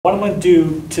What I'm going to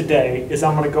do today is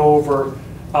I'm going to go over,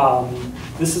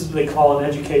 this is what they call an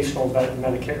educational event in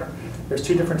Medicare. There's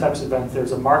two different types of events.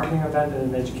 There's a marketing event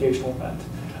and an educational event.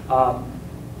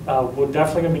 We're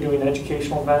definitely going to be doing an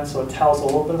educational event, so it tells a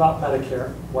little bit about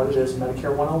Medicare, what it is,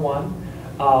 Medicare 101,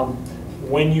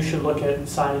 when you should look at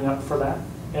signing up for that,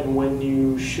 and when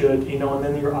you should, and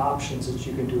then your options that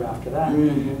you can do after that,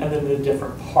 and then the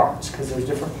different parts, because there's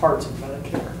different parts of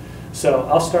Medicare. So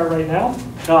I'll start right now.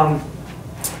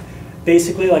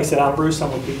 Basically, like I said, I'm Bruce.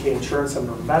 I'm with BK Insurance. I'm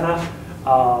in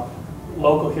Ravenna.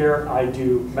 Local here, I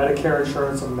do Medicare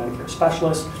insurance. I'm a Medicare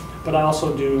specialist, but I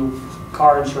also do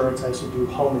car insurance. I also do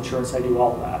home insurance. I do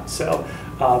all of that. So,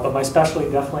 but my specialty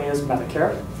definitely is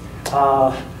Medicare.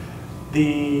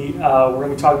 We're going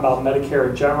to be talking about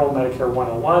Medicare in general, Medicare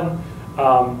 101.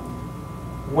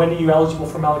 When are you eligible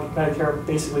for Medicare?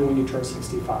 Basically, when you turn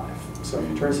 65. So if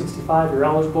you turn 65, you're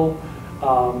eligible.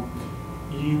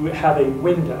 You have a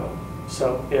window.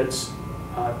 So it's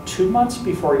 2 months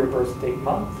before your birth date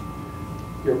month,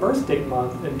 your birth date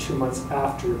month, and 2 months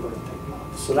after your birth date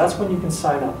month. So that's when you can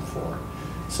sign up for.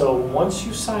 So once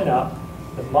you sign up,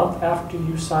 the month after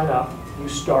you sign up, you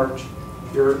start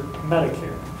your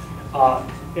Medicare.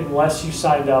 Unless you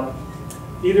signed up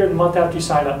either the month after you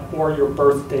sign up or your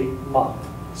birth date month.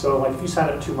 So like if you sign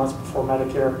up 2 months before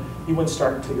Medicare, you wouldn't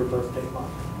start until your birth date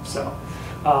month. So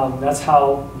that's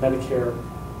how Medicare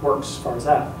works as far as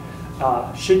that.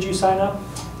 Should you sign up?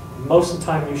 Most of the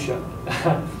time you should.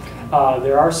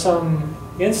 There are some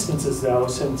instances though,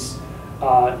 since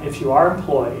if you are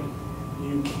employed,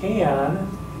 you can,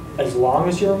 as long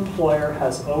as your employer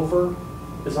has over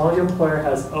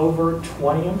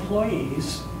 20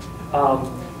 employees,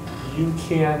 you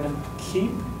can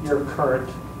keep your current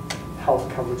health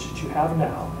coverage that you have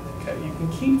now. Okay, you can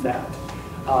keep that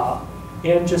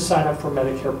and just sign up for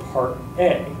Medicare Part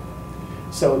A.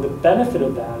 So the benefit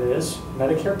of that is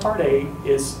Medicare Part A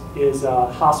is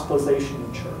hospitalization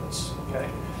insurance. Okay,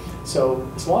 so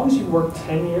as long as you work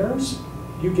 10 years,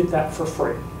 you get that for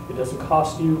free. It doesn't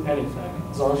cost you anything.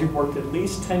 As long as you've worked at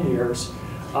least 10 years. Is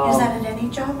that at any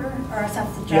job or is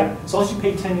that the job? Yeah, as long as you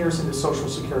pay 10 years into Social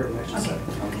Security, I should say.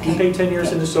 Okay. If you pay 10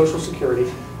 years into Social Security,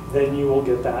 then you will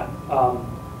get that.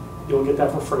 You'll get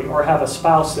that for free, or have a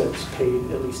spouse that's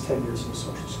paid at least 10 years into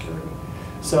Social Security.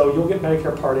 So you'll get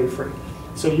Medicare Part A free.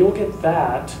 So you'll get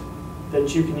that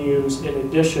you can use in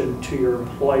addition to your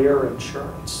employer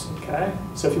insurance, okay?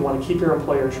 So if you want to keep your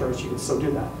employer insurance, you can still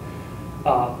do that.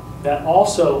 That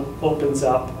also opens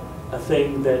up a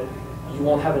thing that you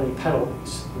won't have any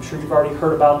penalties. I'm sure you've already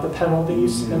heard about the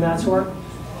penalties and that sort.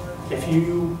 If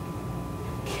you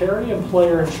carry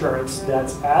employer insurance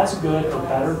that's as good or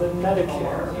better than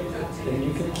Medicare, then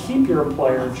you can keep your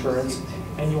employer insurance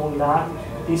and you will not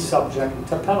be subject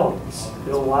to penalties.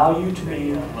 It'll allow you to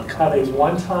have a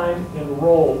one-time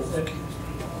enrollment,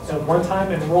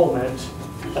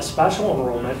 a special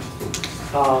enrollment,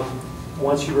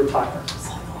 once you retire.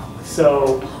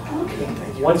 So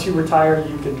once you retire,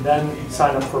 you can then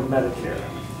sign up for Medicare.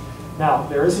 Now,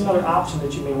 there is another option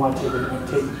that you may want to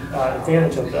take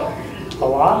advantage of, though. A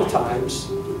lot of times,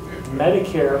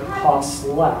 Medicare costs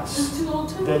less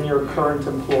than your current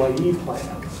employee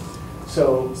plan.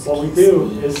 So what we do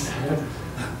is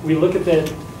we look at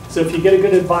that. So if you get a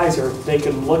good advisor, they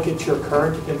can look at your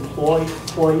current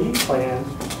employee plan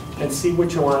and see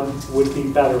which one would be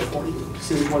better for you.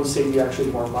 See which one saves you actually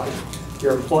more money.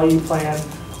 Your employee plan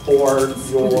or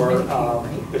your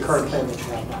the current plan that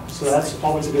you have now. So that's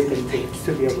always a good thing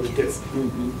to be able to do.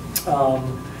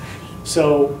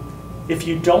 So if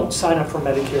you don't sign up for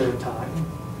Medicare in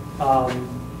time,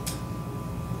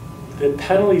 the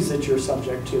penalties that you're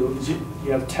subject to is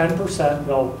you have 10%.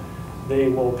 They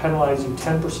will penalize you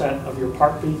 10% of your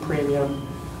Part B premium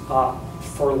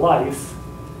for life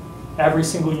every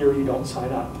single year you don't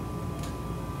sign up.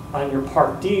 On your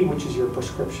Part D, which is your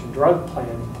prescription drug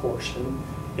plan portion,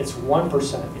 it's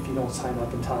 1% if you don't sign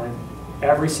up in time.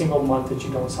 Every single month that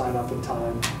you don't sign up in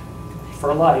time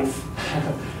for life,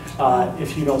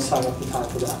 if you don't sign up in time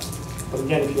for that. But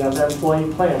again, if you have that employee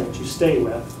plan that you stay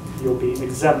with, you'll be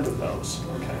exempt of those,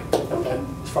 okay,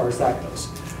 as far as that goes.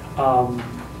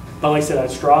 But like I said, I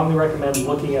strongly recommend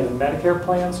looking at the Medicare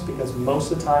plans because most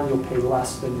of the time you'll pay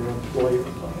less than your employer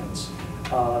plans.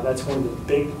 That's one of the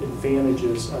big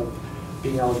advantages of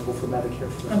being eligible for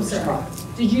Medicare for the first time.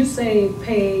 Did you say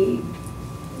pay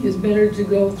is better to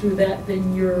go through that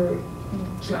than your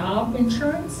job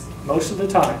insurance? Most of the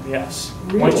time, yes.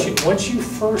 Really? Once you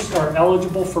first are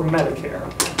eligible for Medicare,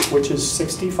 which is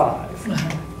 65,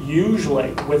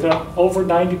 usually with over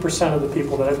 90% of the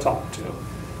people that I've talked to,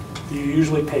 you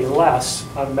usually pay less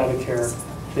on Medicare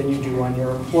than you do on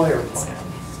your employer plan.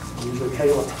 usually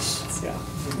pay less, yeah.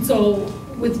 So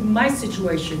with my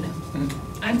situation,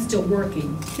 I'm still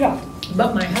working, Yeah,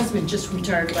 but my husband just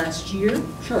retired last year.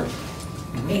 sure.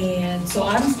 And so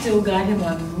I'm still got him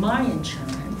on my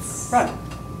insurance. Right.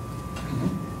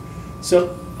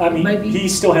 So, I mean, Maybe- he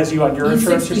still has you on your He's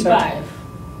insurance, you're saying? 65.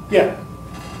 Yeah.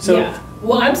 So, Yeah,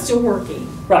 well, I'm still working.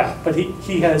 right, but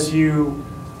he has you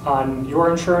on your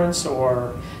insurance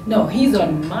or No, he's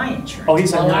on my insurance. Oh,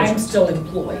 he's on your While I'm insurance. still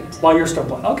employed. while you're still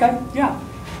employed? Okay, yeah,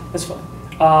 that's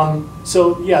fine.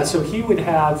 So, yeah, so he would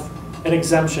have an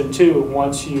exemption too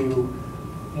once you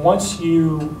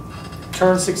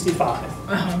turn 65.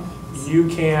 Uh-huh. You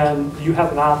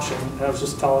have an option, and I was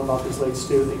just telling about this ladies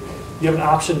too, you have an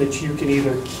option that you can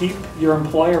either keep your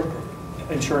employer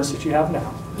insurance that you have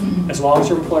now, as long as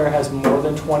your employer has more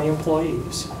than 20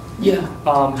 employees. Yeah,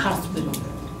 Um, hospital.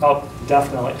 Oh,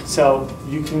 definitely. So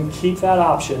you can keep that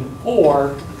option,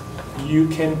 or you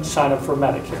can sign up for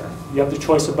Medicare. You have the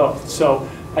choice of both. So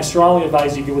I strongly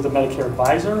advise you get with a Medicare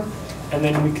advisor, and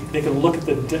then they can look at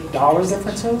the dollar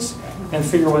differences and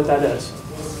figure what that is.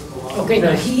 Okay,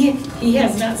 now he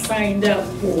has not signed up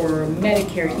for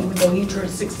Medicare even though he turned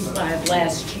 65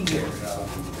 last year,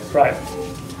 Right.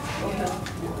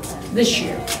 this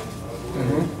year,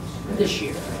 this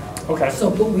year. Okay. So,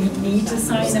 but we need to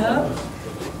sign up?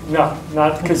 No,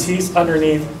 not because he's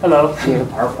underneath. Hello. Do you have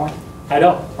a PowerPoint? I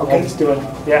don't. Okay. I'm just doing.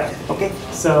 Yeah. Okay.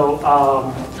 So.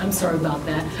 I'm sorry about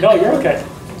that. No, you're okay.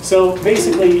 So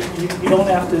basically, you don't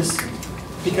have to,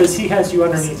 because he has you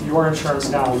underneath your insurance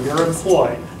now, you're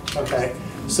employed, okay?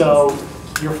 So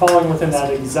you're falling within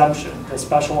that exemption, the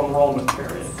special enrollment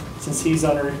period, since he's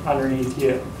underneath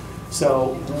you.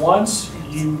 So once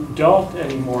you don't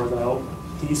anymore though,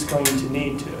 he's going to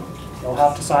need to. You'll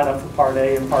have to sign up for Part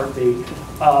A and Part B.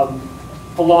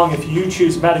 Along, if you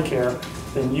choose Medicare,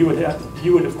 then you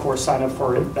would of course sign up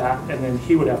for it back, and then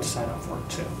he would have to sign up for it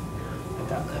too. At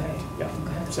that point. Yeah.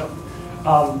 So,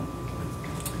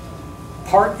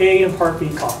 Part A and Part B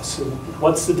costs. So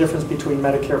what's the difference between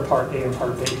Medicare Part A and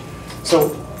Part B?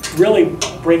 So really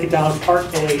break it down. Part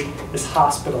A is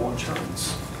hospital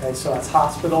insurance. Okay, so that's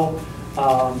hospital.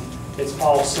 It's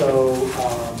also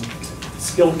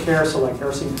skilled care, so like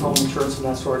nursing home insurance and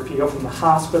that sort. If you go from the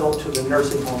hospital to the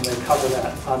nursing home, they cover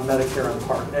that on Medicare on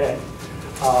Part A.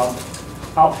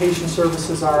 Outpatient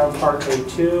services are on Part A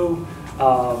too.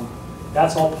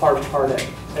 That's all part of Part A.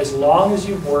 As long as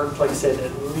you've worked, like I said,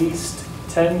 at least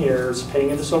 10 years paying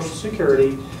into Social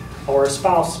Security, or a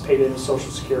spouse paid into Social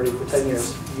Security for 10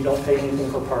 years, you don't pay anything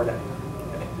for Part A.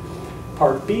 Okay.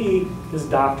 Part B is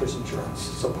doctor's insurance.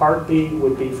 So Part B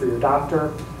would be for your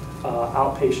doctor,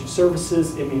 outpatient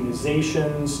services,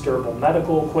 immunizations, durable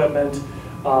medical equipment,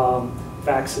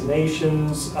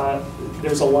 vaccinations.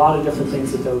 There's a lot of different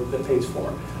things that pays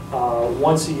for.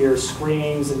 Once a year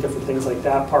screenings and different things like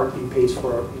that. Part B pays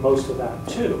for most of that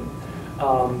too.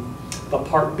 But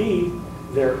Part B,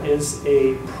 there is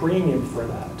a premium for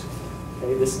that.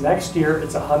 Okay, this next year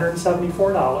it's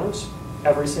 $174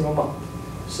 every single month.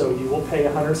 So you will pay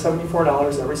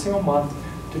 $174 every single month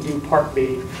to do Part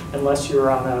B, unless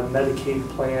you're on a Medicaid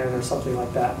plan or something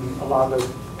like that. And a lot of those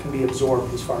can be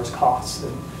absorbed as far as costs.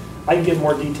 And I can give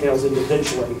more details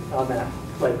individually on that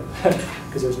later,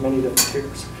 because there's many different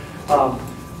tiers.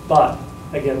 But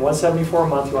again, $174 a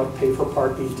month, you have to pay for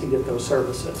Part B to get those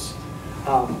services.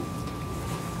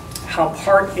 How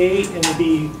Part A and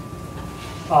B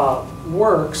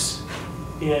works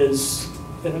is,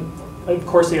 and of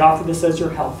course they offer this as your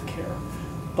health care,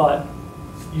 but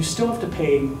you still have to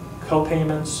pay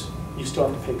co-payments, you still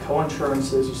have to pay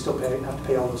co-insurances, you still have to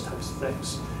pay all those types of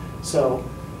things. So,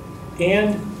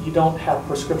 and you don't have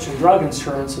prescription drug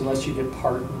insurance unless you get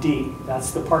Part D.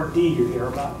 That's the Part D you hear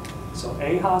about. So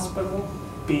A, hospital,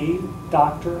 B,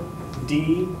 doctor,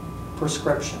 D,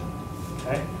 prescription.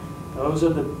 Okay? Those are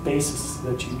the bases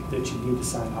that you need to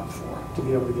sign up for to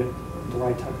be able to get the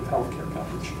right type of health care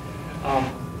coverage.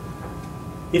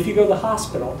 If you go to the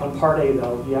hospital on Part A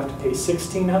though, you have to pay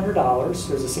 $1,600.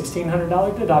 There's a $1,600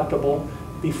 deductible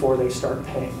before they start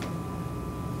paying.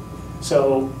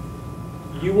 So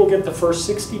you will get the first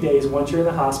 60 days once you're in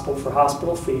the hospital for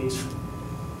hospital fees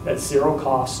at zero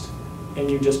cost, and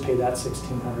you just pay that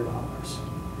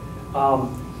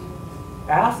 $1,600.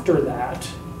 After that,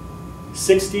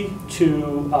 60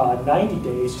 to 90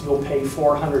 days, you'll pay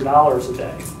 $400 a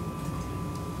day.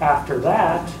 After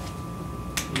that,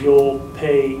 you'll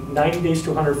pay 90 days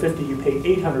to 150, you pay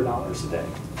 $800 a day.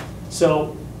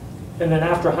 So, and then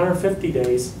after 150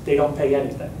 days, they don't pay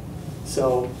anything.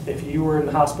 So if you were in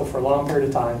the hospital for a long period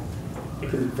of time, it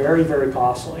can be very, very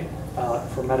costly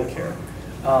for Medicare.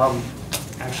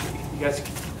 Actually, you guys,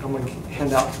 I'm going to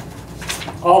hand out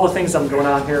all the things I'm going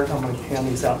on here, I'm going to hand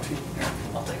these out to you.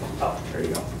 I'll take them. Oh, there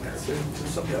you go. There's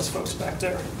some of those folks back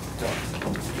there.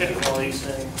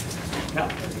 Yeah.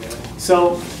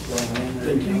 So,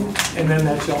 thank you. And then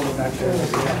that gentleman back there.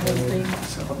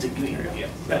 So, I'll take you here.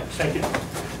 Yeah, thank you.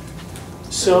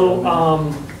 So,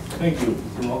 Thank you.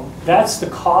 that's the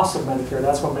cost of Medicare.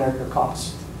 That's what Medicare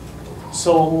costs.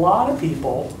 So a lot of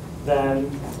people then,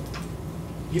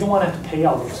 you don't want to have to pay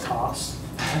all those costs.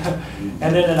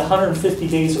 And then at 150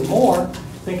 days or more,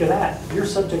 think of that. You're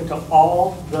subject to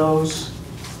all those,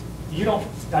 they don't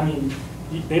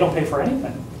pay for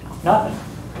anything, nothing.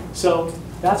 So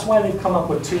that's why they've come up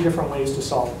with two different ways to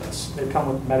solve this. They've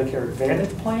come with Medicare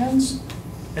Advantage plans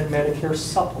and Medicare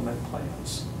Supplement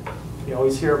plans. You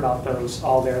always hear about those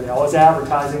all there. They're always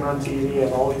advertising on TV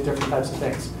and all these different types of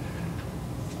things.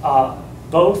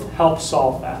 Both help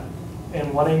solve that.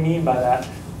 And what I mean by that,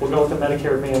 we'll go with the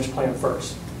Medicare Advantage plan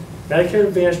first. Medicare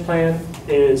Advantage plan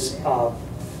is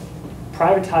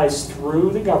privatized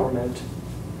through the government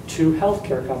to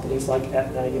healthcare companies like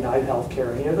Aetna, United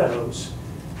Healthcare, any of those,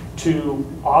 to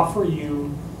offer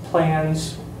you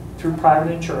plans through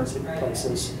private insurance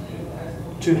places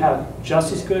to have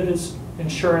just as good as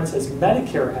insurance as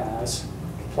Medicare has,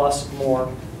 plus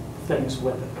more things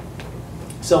with it.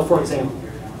 So for example,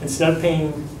 instead of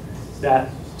paying that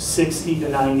 60 to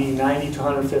 90, 90 to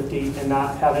 150, and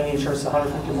not have any insurance to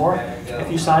 150 more,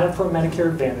 if you sign up for a Medicare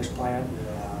Advantage plan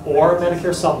or a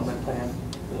Medicare Supplement plan,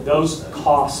 those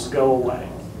costs go away.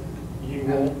 You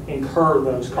won't incur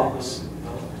those costs.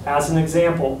 As an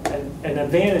example, an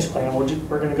Advantage plan, we're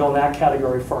going to go in that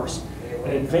category first.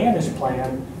 An Advantage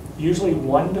plan, usually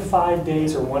 1 to 5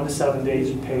 days or 1 to 7 days,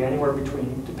 you pay anywhere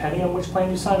between, depending on which plan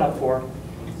you sign up for,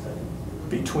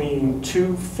 between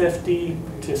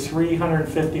 $250 to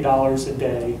 $350 a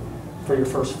day for your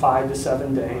first 5 to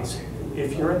 7 days.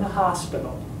 If you're in the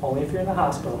hospital, only if you're in the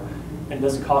hospital, and it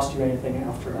doesn't cost you anything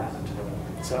after that.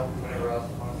 So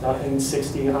nothing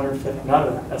 60, 150, none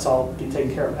of that. That's all be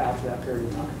taken care of after that period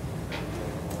of time.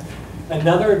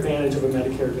 Another advantage of a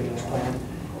Medicare Advantage plan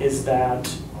is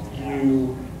that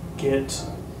you get,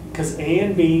 because A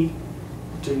and B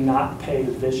do not pay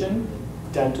vision,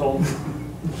 dental,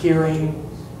 hearing,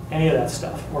 any of that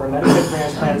stuff. Where a Medicare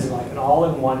Advantage plan is like an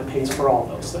all-in-one, it pays for all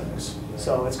those things.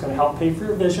 So it's going to help pay for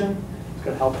your vision, it's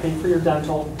going to help pay for your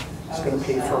dental, it's going to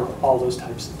pay for all those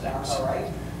types of things.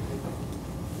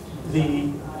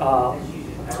 The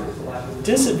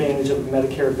disadvantage of the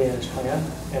Medicare Advantage plan,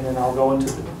 and then I'll go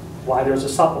into why there's a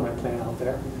supplement plan out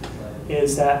there,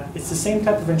 is that it's the same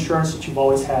type of insurance that you've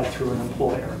always had through an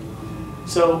employer.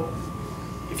 So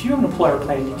if you have an employer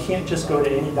plan, you can't just go to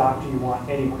any doctor you want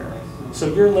anywhere. So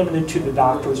you're limited to the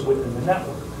doctors within the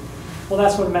network. Well,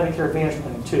 that's what a Medicare Advantage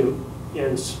plan too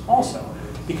is also,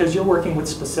 because you're working with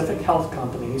specific health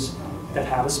companies that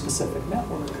have a specific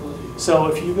network. So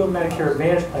if you go Medicare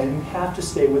Advantage plan, you have to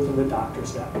stay within the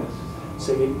doctor's network.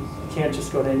 So you can't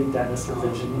just go to any dentist or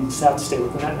vision, you just have to stay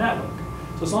within that network.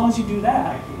 So as long as you do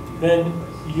that, then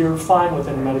you're fine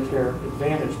within a Medicare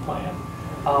Advantage plan.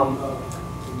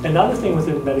 Another thing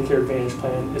within the Medicare Advantage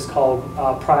plan is called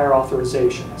prior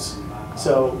authorizations.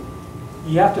 So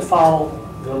you have to follow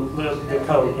the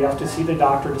code. You have to see the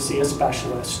doctor to see a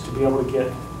specialist to be able to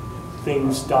get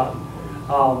things done.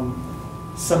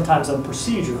 Sometimes on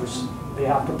procedures, they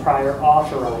have to prior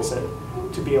authorize it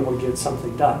to be able to get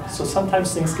something done. So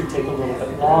sometimes things can take a little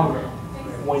bit longer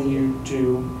when you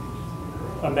do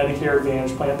a Medicare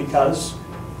Advantage plan because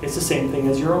it's the same thing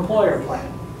as your employer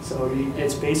plan. So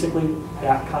it's basically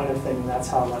that kind of thing. That's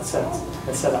how that's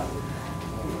set up.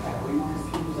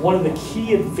 One of the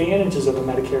key advantages of a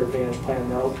Medicare Advantage plan,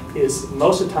 though, is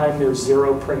most of the time there's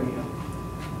zero premium.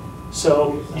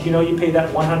 So you pay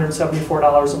that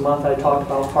 $174 a month I talked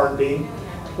about Part B.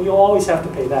 Well, you'll always have to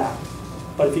pay that.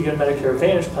 But if you get a Medicare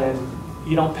Advantage plan,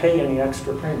 you don't pay any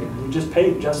extra premium. You just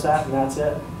pay just that and that's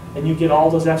it. And you get all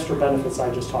those extra benefits I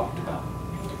just talked about.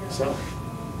 So,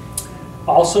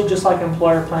 also, just like an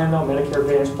employer plan, though, Medicare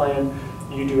Advantage plan,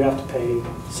 you do have to pay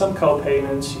some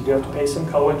co-payments, you do have to pay some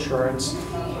co-insurance,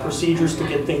 procedures to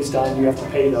get things done, you have to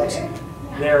pay those.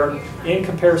 They're, in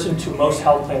comparison to most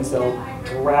health plans, though,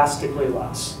 drastically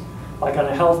less. Like on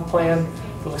a health plan,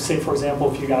 let's say, for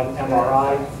example, if you got an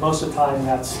MRI, most of the time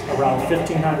that's around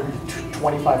 $1,500 to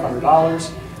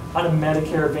 $2,500. On a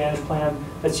Medicare Advantage plan,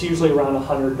 that's usually around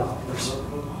 $100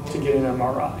 to get an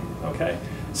MRI, okay?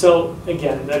 So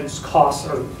again, those costs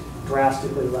are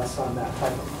drastically less on that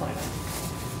type of plan.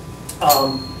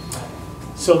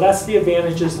 So that's the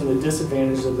advantages and the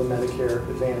disadvantages of the Medicare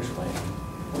Advantage plan.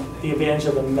 The advantage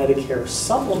of a Medicare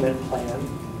Supplement plan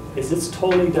is it's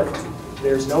totally different.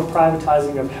 There's no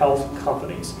privatizing of health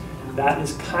companies. That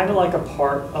is kind of like a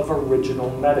part of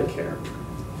original Medicare.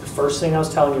 The first thing I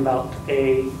was telling you about,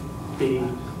 A, B,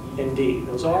 and D,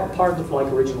 those are all part of like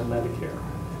original Medicare.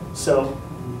 So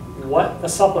what a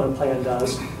supplement plan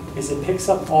does is it picks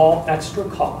up all extra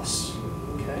costs,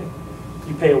 okay?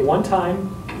 You pay a one-time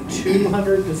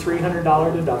 $200 to $300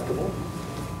 deductible,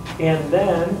 and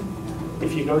then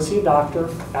if you go see a doctor,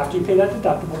 after you pay that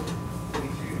deductible,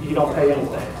 you don't pay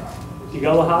anything. You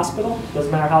go to the hospital,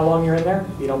 doesn't matter how long you're in there,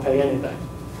 you don't pay anything.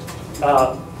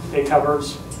 It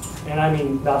covers, and I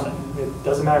mean nothing. It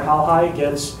doesn't matter how high it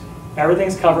gets.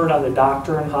 Everything's covered on the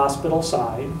doctor and hospital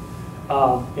side.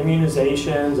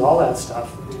 Immunizations, all that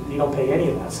stuff. You don't pay any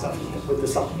of that stuff with the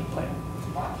supplement plan.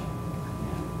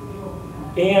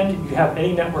 And you have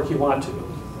any network you want to.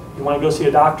 You want to go see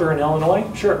a doctor in Illinois?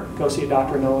 Sure, go see a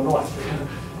doctor in Illinois.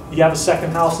 You have a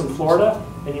second house in Florida,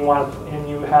 and you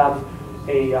have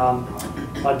a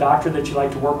doctor that you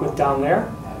like to work with down there?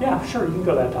 Yeah, sure, you can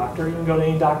go to that doctor. You can go to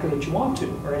any doctor that you want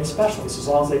to, or any specialist, as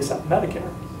long as they accept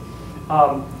Medicare.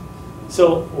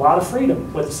 So a lot of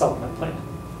freedom with the supplement plan.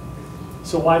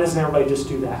 So why doesn't everybody just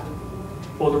do that?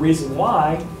 Well, the reason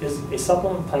why is a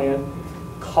supplement plan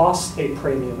costs a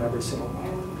premium every single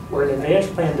month, where an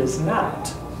Advantage plan does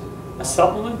not. A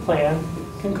supplement plan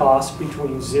can cost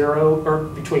between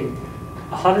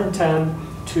 $110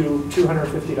 to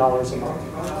 $250 a month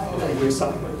for your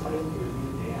supplement plan.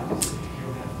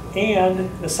 And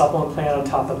the supplement plan on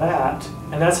top of that,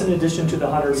 and that's in addition to the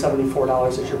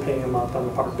 $174 that you're paying a month on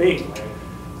the Part B.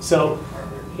 So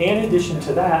in addition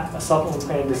to that, a supplement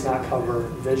plan does not cover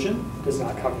vision, does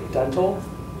not cover dental,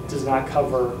 does not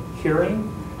cover hearing,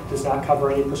 does not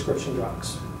cover any prescription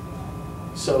drugs.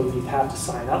 So you'd have to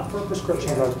sign up for a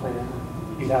prescription drug plan.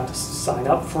 You'd have to sign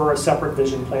up for a separate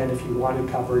vision plan if you wanted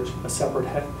coverage, a separate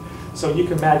head. So you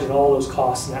can imagine all those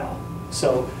costs now.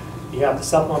 So you have the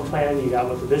supplement plan, you got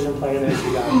what the vision plan is,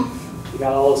 you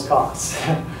got all those costs.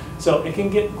 So it can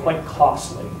get quite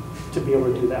costly to be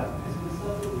able to do that.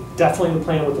 Definitely the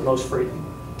plan with the most freedom.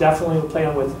 Definitely the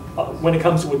plan with, when it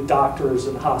comes with doctors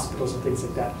and hospitals and things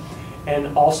like that.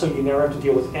 And also you never have to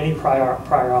deal with any prior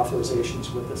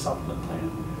authorizations with the supplement plan.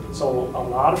 So a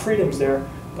lot of freedoms there,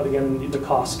 but again, the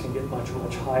costs can get much,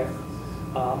 much higher.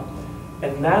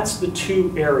 And that's the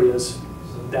two areas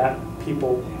that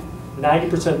people,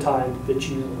 90% of the time, that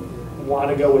you want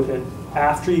to go with it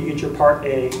after you get your Part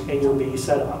A and your B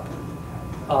set up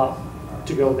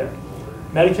to go there.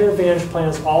 Medicare Advantage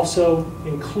plans also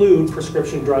include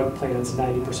prescription drug plans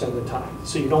 90% of the time.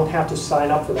 So you don't have to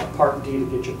sign up for that Part D to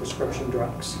get your prescription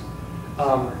drugs.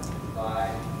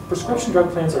 Prescription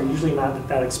drug plans are usually not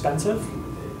that expensive,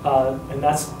 and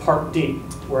that's Part D,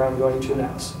 where I'm going to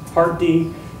next. Part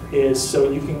D is so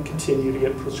you can continue to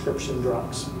get prescription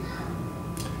drugs.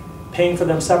 Paying for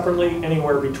them separately,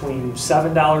 anywhere between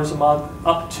 $7 a month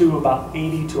up to about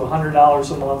 $80 to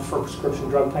 $100 a month for a prescription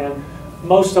drug plan.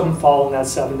 Most of them fall in that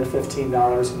 $7 to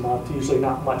 $15 a month, usually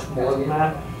not much more than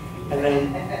that. And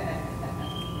then,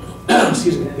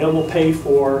 excuse me, they will pay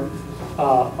for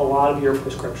a lot of your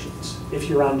prescriptions. If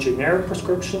you're on generic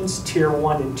prescriptions, Tier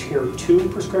 1 and Tier 2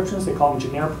 prescriptions, they call them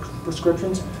generic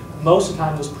prescriptions, most of the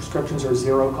time those prescriptions are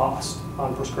zero cost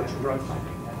on prescription drug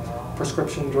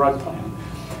plan.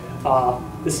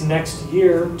 This next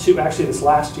year, actually this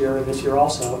last year and this year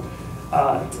also,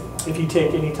 if you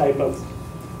take any type of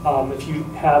if you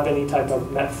have any type of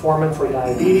metformin for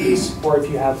diabetes, or if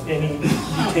you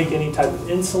take any type of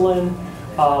insulin,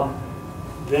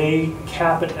 they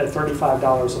cap it at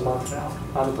 $35 a month now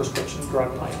on the prescription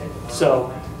drug plan.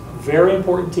 So very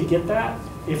important to get that.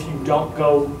 If you don't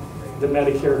go the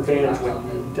Medicare Advantage way,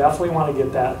 you definitely want to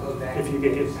get that if you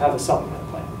have a supplement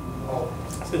plan.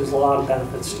 So there's a lot of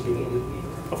benefits to be able to,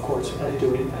 of course,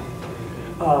 doing that.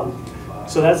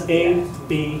 So that's A,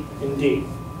 B, and D.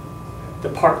 The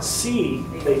Part C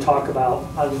they talk about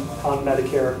on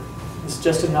Medicare is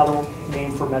just another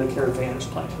name for Medicare Advantage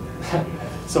plan,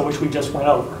 so which we just went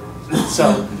over.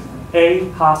 So A,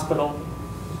 hospital,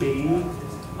 B,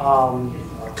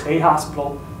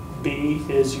 B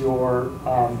is your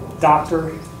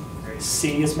doctor,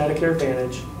 C is Medicare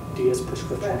Advantage, D is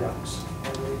prescription drugs.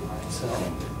 So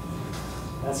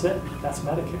that's it, that's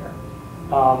Medicare.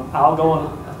 I'll go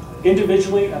on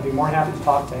individually, I'd be more than happy to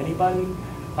talk to anybody.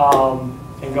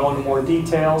 And go into more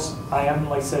details. I am,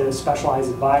 like I said, a specialized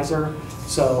advisor,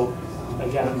 so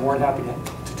again, I'm more than happy to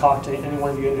talk to any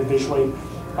one of you individually,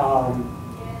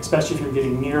 especially if you're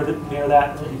getting near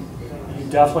that. You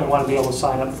definitely want to be able to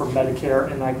sign up for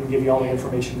Medicare, and I can give you all the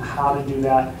information how to do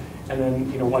that, and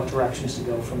then what directions to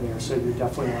go from there. So you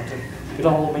definitely want to get a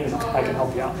hold of me, and I can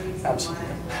help you out, absolutely.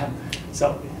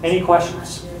 So, any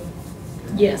questions?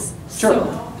 Yes. Sure.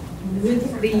 So,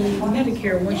 with the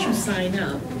Medicare, once you sign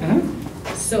up,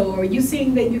 so are you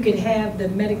saying that you can have the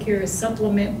Medicare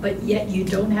supplement, but yet you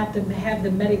don't have to have the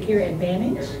Medicare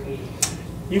Advantage?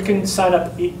 You can sign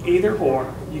up either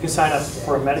or. You can sign up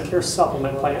for a Medicare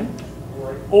supplement plan,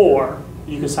 or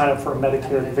you can sign up for a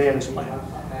Medicare Advantage plan.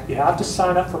 You have to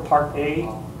sign up for Part A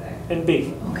and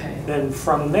B. Okay. Then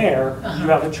from there, you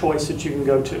have a choice that you can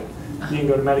go to. You can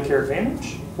go to Medicare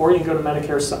Advantage, or you can go to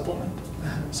Medicare Supplement.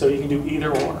 So you can do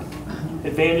either or.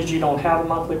 Advantage, you don't have a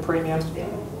monthly premium.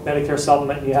 Medicare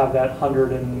Supplement, you have that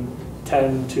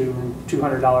 $110 to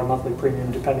 $200 monthly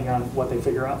premium, depending on what they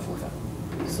figure out for you.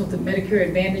 So the Medicare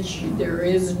Advantage,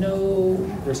 there's no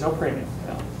premium,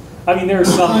 no. I mean, there are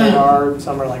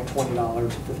some are like $20,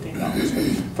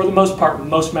 $15. For the most part,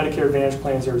 most Medicare Advantage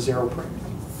plans are zero premium.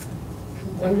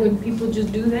 Why wouldn't people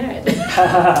just do that?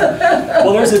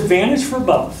 Well, there's advantage for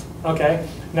both, okay?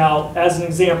 Now, as an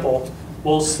example,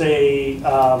 we'll say,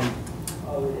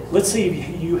 let's say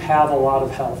you have a lot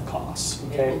of health costs,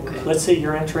 okay? Let's say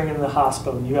you're entering into the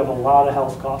hospital and you have a lot of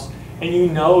health costs, and you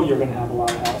know you're gonna have a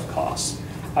lot of health costs.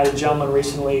 I had a gentleman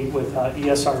recently with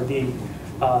ESRD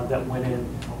that went in,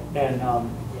 and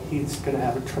he's gonna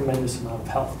have a tremendous amount of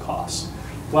health costs.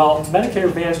 Well, Medicare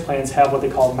Advantage plans have what they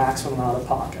call maximum out of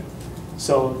pocket.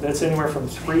 So that's anywhere from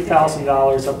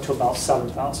 $3,000 up to about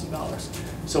 $7,000.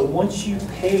 So once you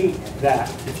pay that,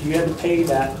 if you had to pay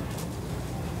that,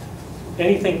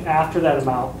 anything after that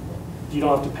amount, you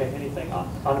don't have to pay anything on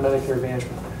a Medicare Advantage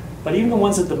plan. But even the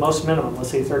ones at the most minimum, let's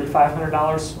say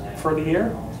 $3,500 for the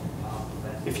year,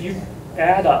 if you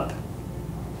add up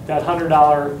that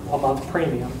 $100 a month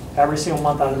premium every single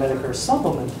month on a Medicare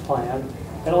supplement plan,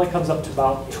 it only comes up to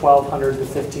about $1,200 to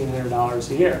 $1,500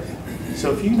 a year.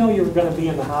 So if you know you're going to be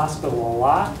in the hospital a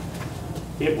lot,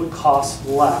 it would cost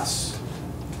less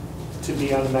to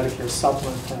be on a Medicare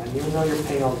supplement plan, even though you're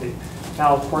paying all the.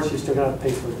 Now, of course, you're still going to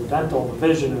pay for the dental, the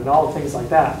vision, and all the things like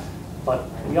that. But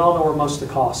we all know where most of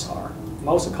the costs are.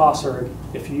 Most of the costs are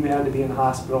if you had to be in the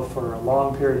hospital for a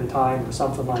long period of time or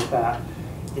something like that,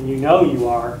 and you know you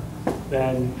are,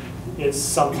 then it's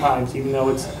sometimes, even though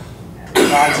it's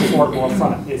not support more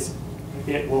upfront,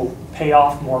 it will pay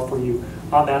off more for you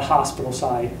on that hospital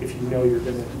side if you know you're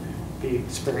going to be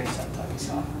experiencing that type of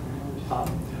stuff.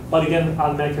 But again,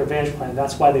 on the Medicare Advantage plan,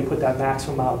 that's why they put that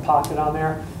maximum out of pocket on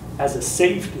there as a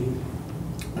safety,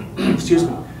 excuse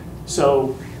me,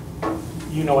 so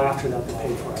you know after that they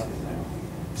pay for everything.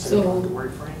 So you don't have to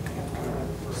worry for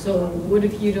anything. So what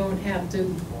if you don't have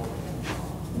to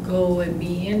go and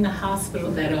be in the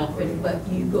hospital that often, but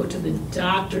you go to the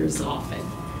doctor's often?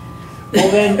 Well,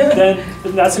 then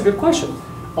that's a good question.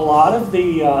 A lot of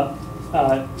the,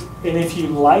 and if you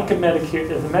like a Medicare,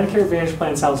 if the Medicare Advantage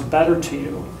plan sounds better to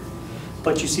you,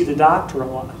 but you see the doctor a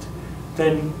lot,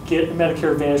 then get a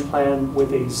Medicare Advantage plan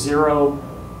with a zero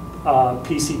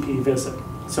PCP visit.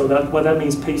 So what that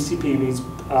means, PCP means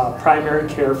primary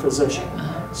care physician.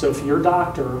 So if your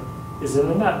doctor is in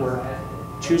the network,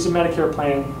 choose a Medicare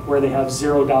plan where they have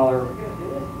 $0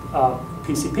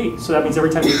 PCP. So that means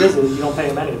every time you visit, you don't pay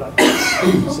them anything.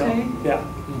 So, yeah.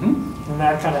 And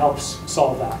that kind of helps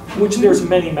solve that. Which there's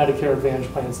many Medicare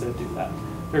Advantage plans that do that.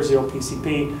 There's zero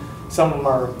PCP. Some of them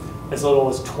are as little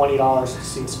as $20 to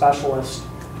see a specialist.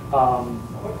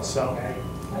 So,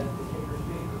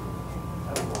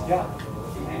 yeah.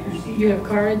 You have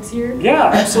cards here?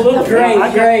 Yeah, absolutely. Great,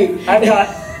 yeah, great.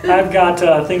 I've got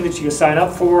a thing that you can sign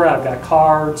up for. I've got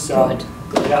cards. Good.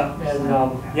 Yeah,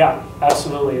 and yeah,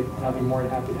 absolutely. I'd be more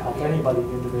than happy to help anybody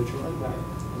individually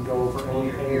and go over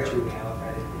anything that you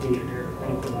need,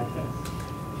 anything like that.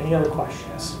 Any other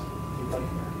questions? Anybody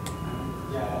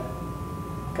here?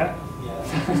 Okay.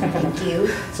 Thank you.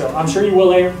 So I'm sure you will.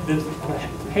 The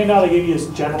handout I gave you is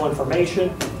general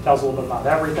information. Tells a little bit about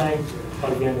everything.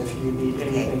 But again, if you need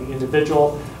anything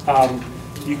individual,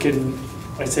 you can.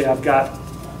 Like I say, I've got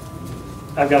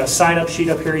a sign-up sheet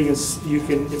up here. You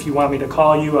can, if you want me to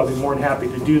call you, I'll be more than happy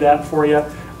to do that for you.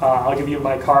 I'll give you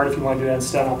my card if you want to do that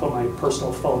instead. I'll put my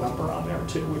personal phone number on there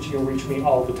too, which you'll reach me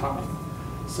all the time.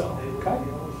 So, okay.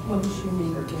 What is your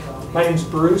name again? My name's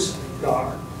Bruce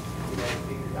Dar.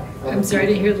 I'm sorry, I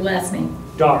didn't hear the last name.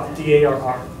 Dar,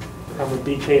 D-A-R-R. I'm with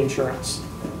BK Insurance.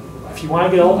 If you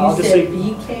want to get, I'll just say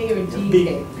BK or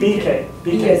DK? BK.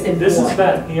 Yes, and This is boy.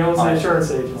 Ben. He owns the insurance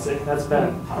agency. That's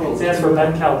Ben. It stands for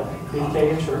Ben Kelly.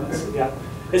 BK Insurance. Yeah.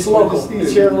 It's local.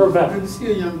 It's here in Ravenna. Good to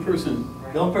see a young person.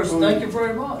 Young person, thank you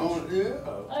very much. Oh, yeah.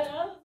 I